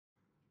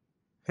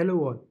Hello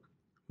all,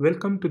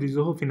 welcome to the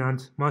Zoho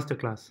Finance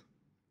Masterclass.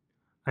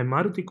 I'm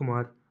Maruti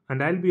Kumar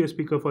and I'll be your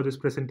speaker for this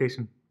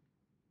presentation.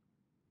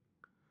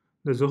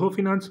 The Zoho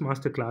Finance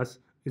Masterclass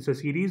is a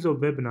series of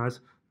webinars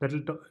that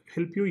will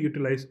help you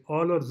utilize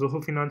all our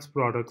Zoho Finance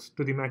products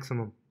to the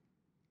maximum.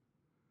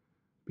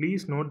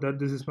 Please note that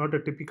this is not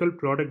a typical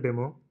product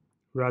demo,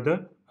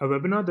 rather, a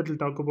webinar that will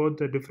talk about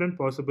the different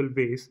possible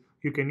ways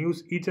you can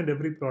use each and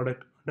every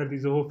product under the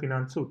Zoho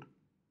Finance suite.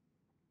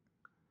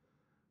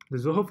 The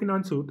Zoho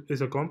Finance Suite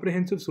is a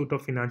comprehensive suite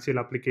of financial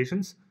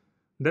applications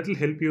that will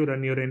help you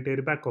run your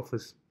entire back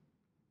office.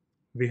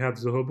 We have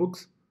Zoho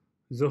Books,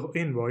 Zoho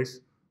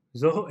Invoice,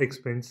 Zoho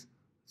Expense,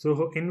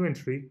 Zoho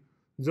Inventory,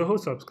 Zoho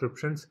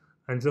Subscriptions,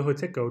 and Zoho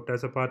Checkout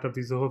as a part of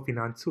the Zoho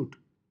Finance Suite.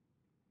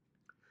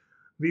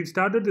 We've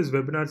started this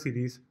webinar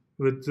series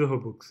with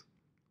Zoho Books.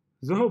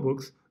 Zoho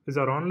Books is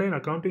our online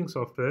accounting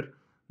software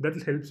that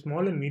will help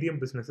small and medium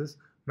businesses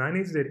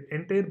manage their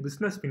entire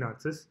business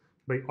finances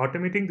by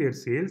automating their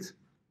sales,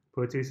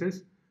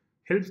 purchases,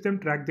 helps them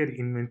track their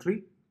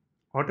inventory,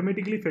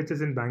 automatically fetches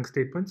in bank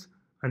statements,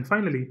 and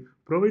finally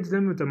provides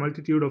them with a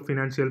multitude of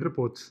financial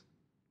reports.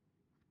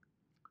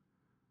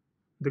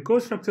 The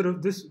core structure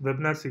of this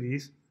webinar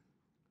series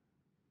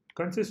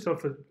consists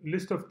of a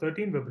list of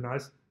 13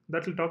 webinars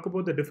that will talk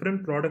about the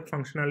different product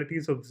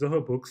functionalities of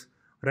Zoho Books,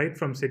 right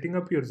from setting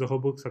up your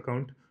Zoho Books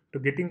account to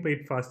getting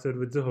paid faster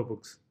with Zoho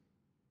Books.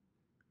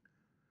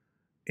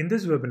 In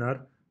this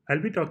webinar,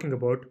 I'll be talking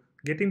about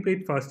getting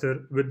paid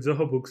faster with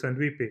Zoho Books and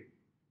WePay.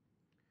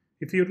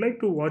 If you'd like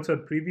to watch our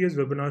previous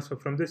webinars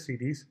from this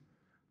series,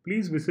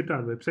 please visit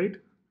our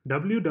website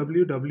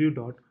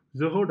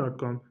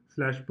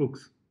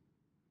www.zoho.com/books.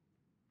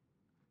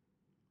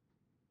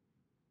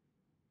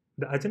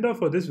 The agenda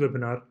for this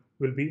webinar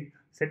will be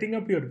setting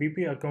up your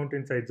WePay account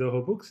inside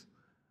Zoho Books,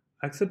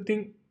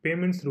 accepting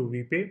payments through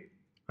WePay,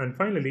 and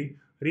finally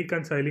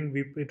reconciling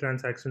WePay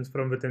transactions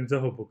from within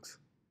Zoho Books.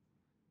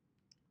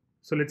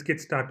 So let's get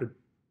started.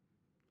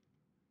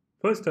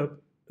 First up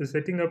is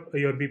setting up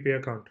your WePay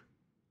account.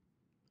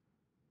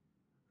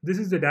 This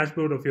is the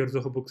dashboard of your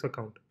Zoho Books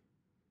account.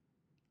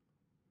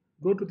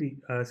 Go to the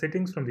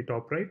settings from the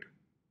top right,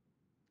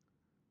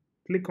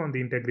 click on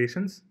the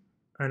integrations,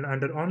 and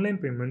under online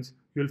payments,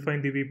 you'll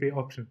find the WePay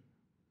option.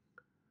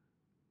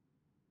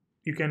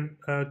 You can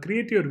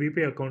create your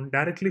WePay account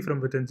directly from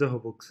within Zoho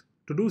Books.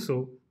 To do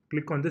so,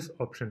 click on this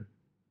option.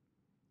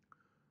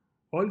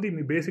 All the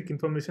basic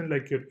information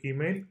like your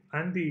email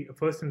and the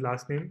first and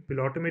last name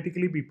will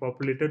automatically be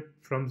populated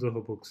from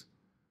Zoho Books.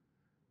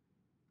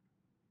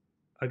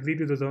 Agree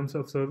to the terms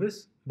of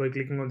service by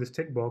clicking on this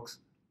checkbox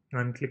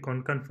and click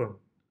on confirm.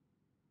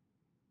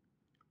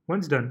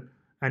 Once done,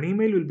 an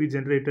email will be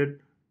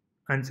generated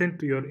and sent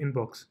to your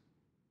inbox.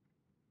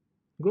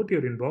 Go to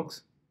your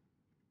inbox,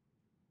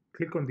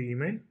 click on the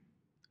email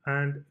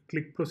and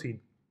click proceed.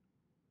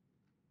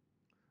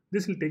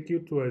 This will take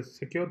you to a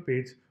secure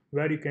page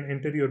where you can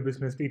enter your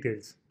business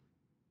details.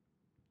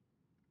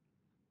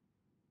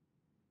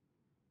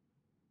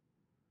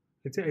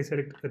 Let's say I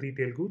select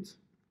retail goods,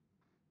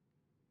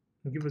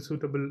 give a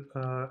suitable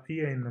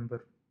EIN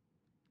number.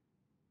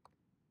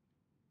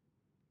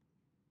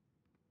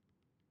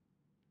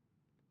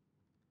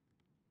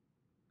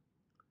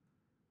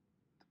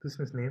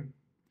 Business name,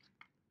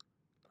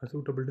 a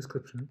suitable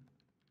description,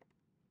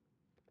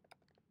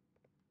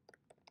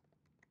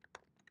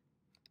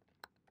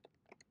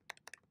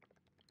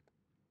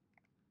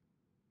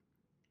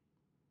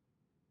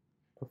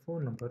 a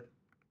phone number,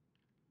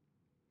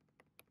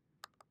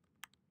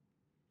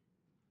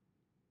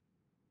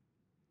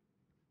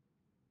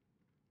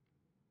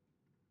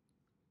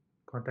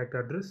 contact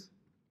address,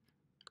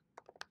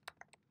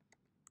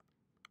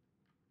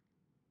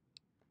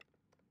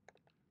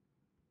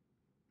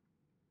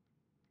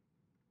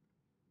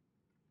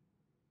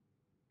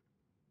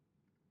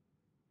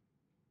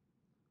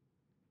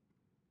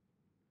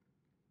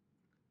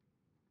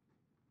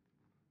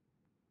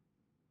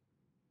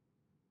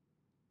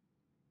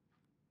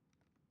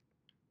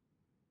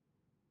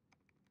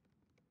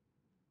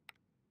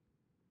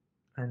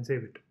 and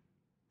save it.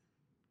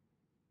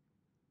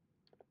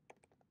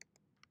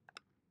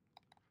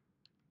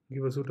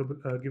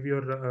 Give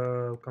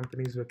your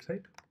company's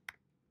website,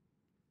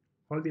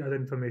 all the other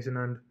information,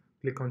 and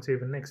click on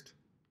save and next.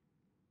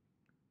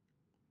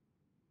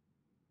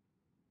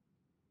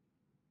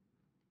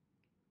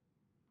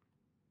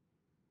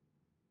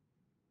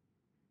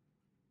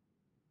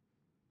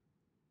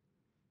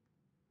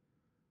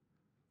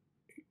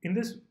 In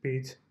this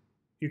page,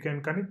 you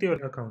can connect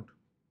your account.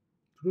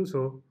 To do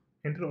so,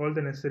 enter all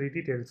the necessary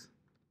details.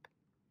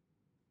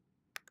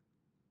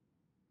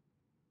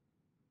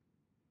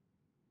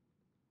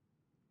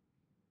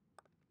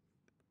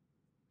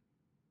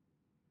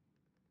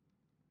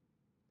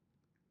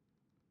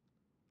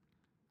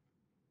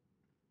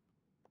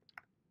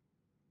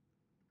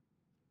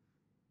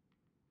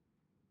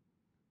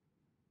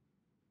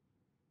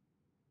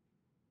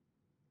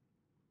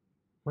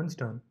 Once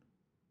done,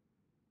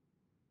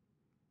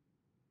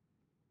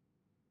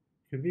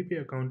 your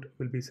WePay account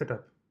will be set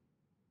up.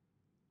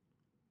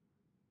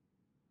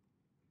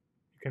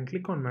 You can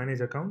click on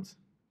Manage Accounts.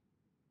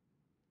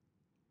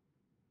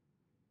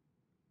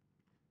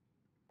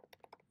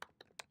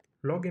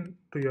 Log in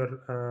to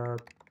your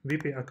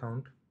WePay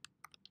account.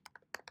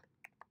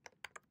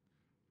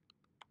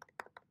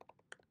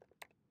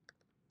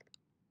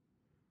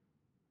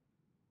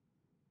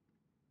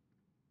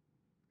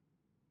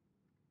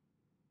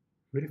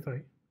 Verify.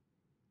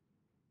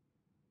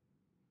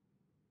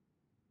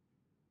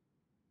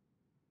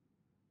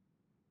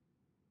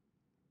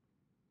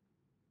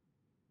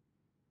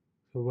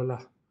 So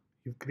voila,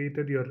 you've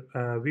created your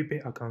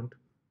WePay account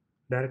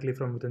directly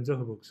from within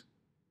Zoho Books.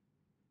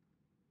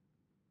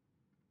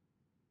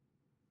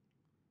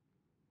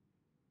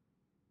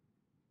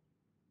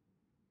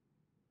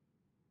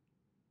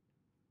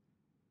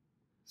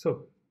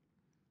 So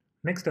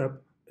next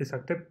up is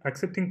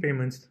accepting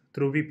payments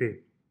through WePay.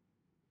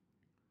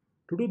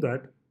 To do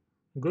that,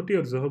 go to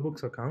your Zoho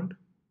Books account.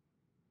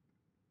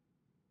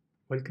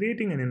 While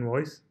creating an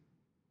invoice,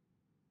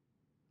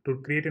 to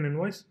create an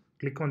invoice,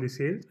 click on the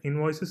Sales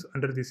Invoices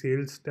under the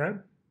Sales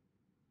tab.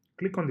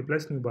 Click on the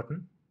plus new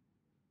button.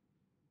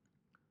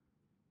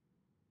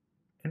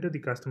 Enter the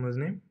customer's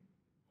name,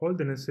 all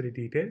the necessary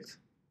details.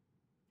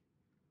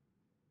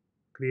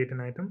 Create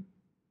an item,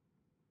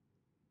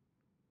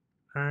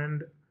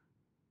 and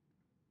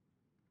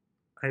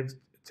I've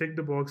checked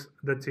the box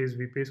that says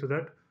WePay so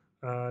that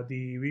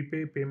the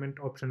WePay payment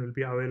option will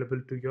be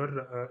available to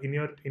your in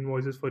your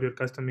invoices for your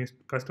customers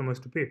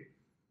to pay.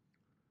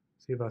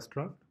 Save as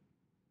draft.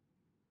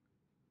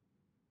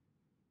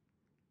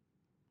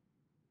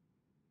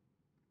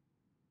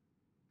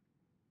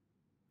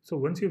 So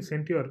once you've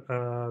sent your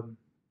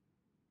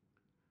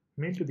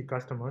mail to the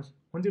customers,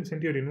 once you've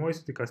sent your invoice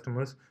to the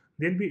customers,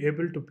 they'll be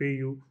able to pay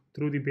you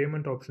through the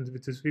payment options,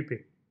 which is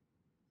WePay.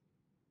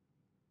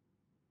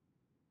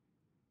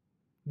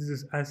 This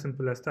is as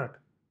simple as that.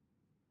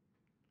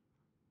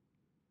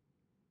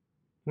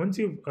 Once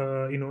you've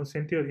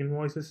sent your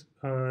invoices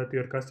to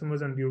your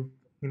customers and you've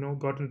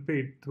gotten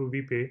paid through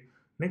WePay,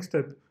 next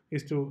step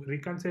is to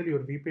reconcile your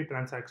WePay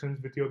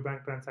transactions with your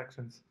bank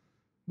transactions.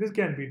 This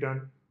can be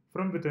done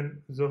from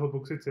within Zoho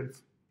Books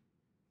itself.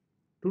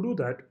 To do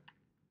that,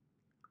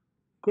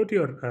 go to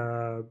your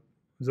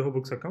Zoho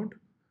Books account,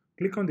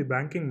 click on the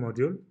banking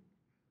module.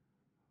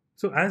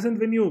 So as and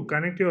when you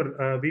connect your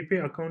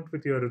WePay account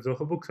with your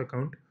Zoho Books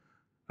account,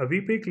 a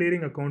WePay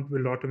clearing account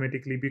will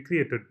automatically be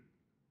created.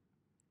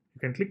 You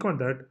can click on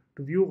that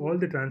to view all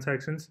the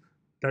transactions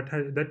that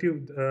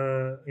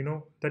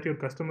your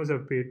customers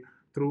have paid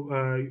through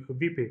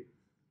WePay.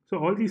 So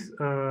all these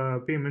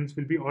payments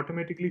will be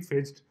automatically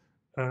fetched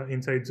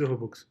inside Zoho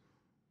Books.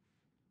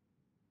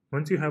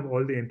 Once you have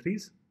all the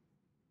entries,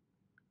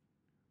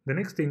 the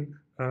next thing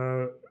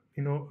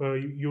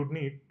you'd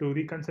need to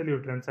reconcile your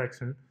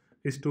transaction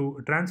is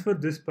to transfer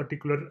this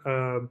particular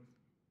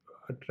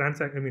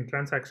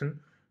transaction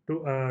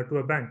to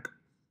a bank.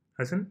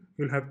 As in,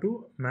 you'll have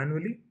to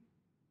manually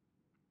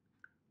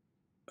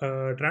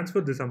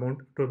transfer this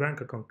amount to a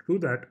bank account. To do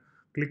that,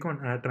 click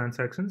on Add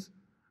Transactions,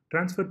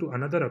 transfer to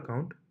another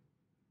account,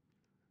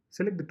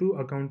 select the to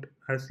account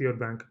as your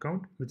bank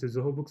account, which is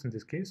Zoho Books in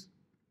this case.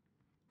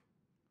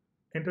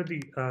 Enter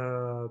the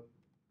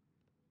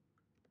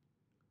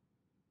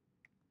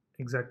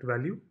exact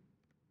value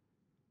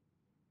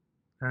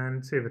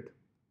and save it.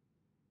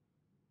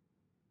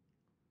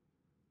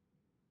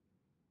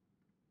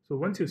 So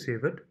once you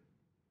save it,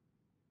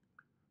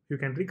 you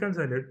can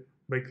reconcile it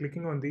by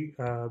clicking on the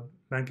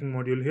banking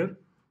module here,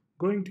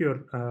 going to your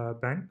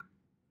bank,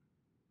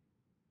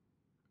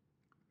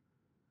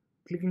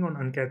 clicking on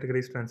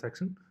uncategorized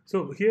transaction.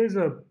 So here's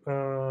a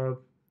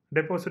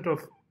deposit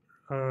of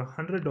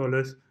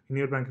 $100 in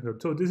your bank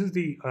account. So this is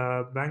the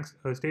bank's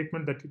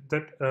statement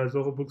that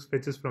Zoho Books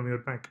fetches from your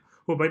bank.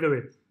 Oh, by the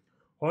way,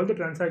 all the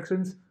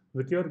transactions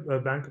with your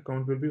bank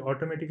account will be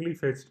automatically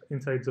fetched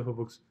inside Zoho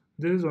Books.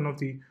 This is one of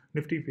the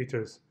nifty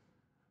features.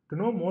 To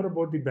know more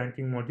about the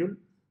banking module,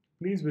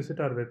 please visit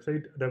our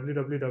website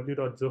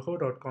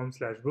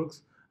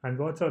www.zoho.com/books and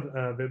watch our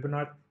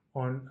webinar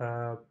on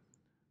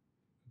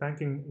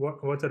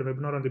watch our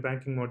webinar on the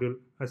banking module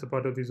as a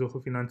part of the Zoho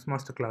Finance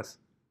Masterclass.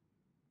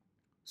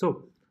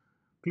 So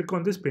click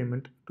on this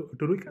payment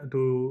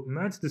to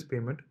match this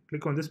payment.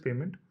 Click on this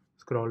payment,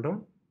 scroll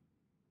down,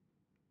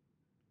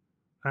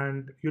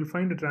 and you'll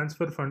find a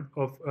transfer fund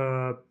of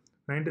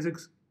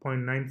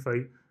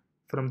 96.95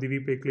 from the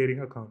WePay clearing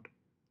account.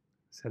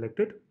 Select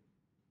it,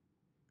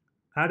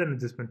 add an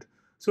adjustment.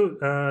 So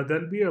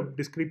there'll be a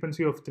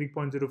discrepancy of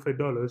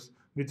 $3.05,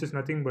 which is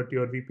nothing but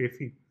your WePay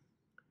fee.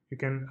 You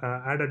can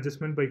add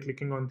adjustment by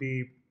clicking on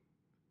the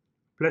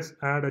plus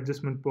add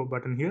adjustment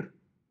button here.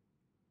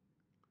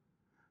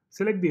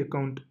 Select the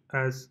account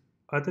as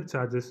other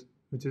charges,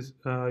 which is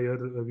your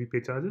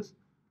WePay charges.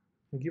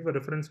 Give a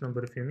reference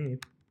number if you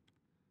need,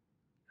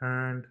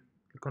 and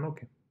click on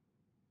OK.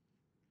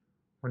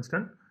 Once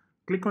done,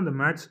 click on the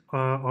match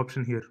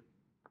option here.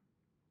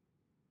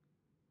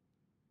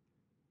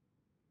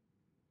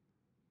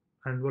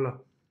 And voila,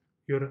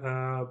 your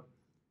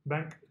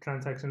bank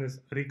transaction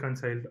is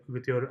reconciled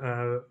with your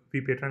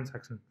WePay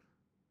transaction.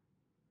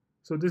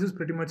 So this is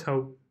pretty much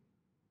how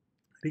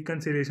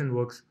reconciliation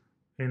works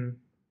in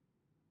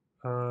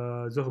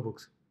Zoho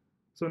Books.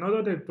 So now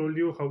that I've told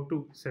you how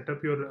to set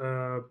up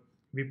your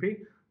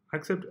WePay,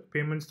 accept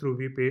payments through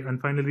WePay, and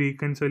finally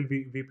reconcile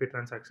WePay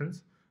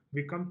transactions,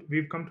 we've come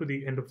to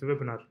the end of the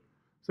webinar.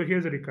 So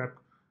here's a recap.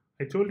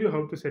 I told you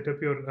how to set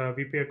up your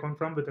WePay account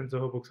from within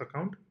Zoho Books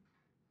account,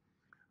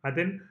 and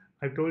then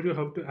I've told you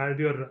how to add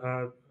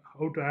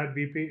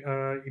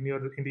WePay in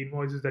the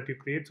invoices that you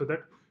create so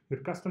that your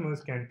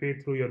customers can pay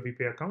through your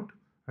WePay account.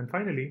 And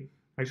finally,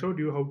 I showed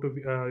you how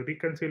to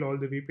reconcile all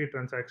the WePay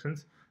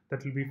transactions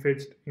that will be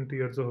fetched into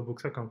your Zoho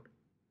Books account.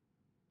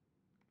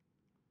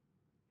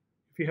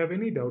 If you have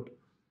any doubt,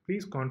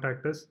 please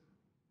contact us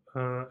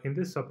in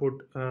this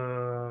support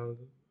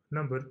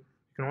number.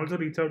 You can also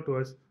reach out to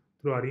us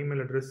through our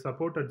email address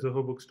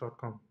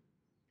support@zohobooks.com.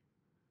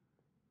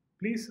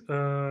 Please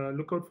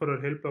look out for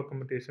our help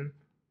documentation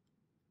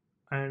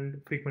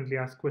and frequently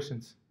asked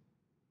questions.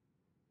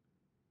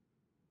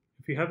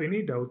 If you have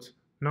any doubts,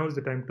 now is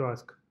the time to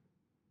ask.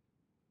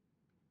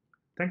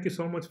 Thank you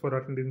so much for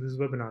attending this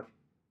webinar.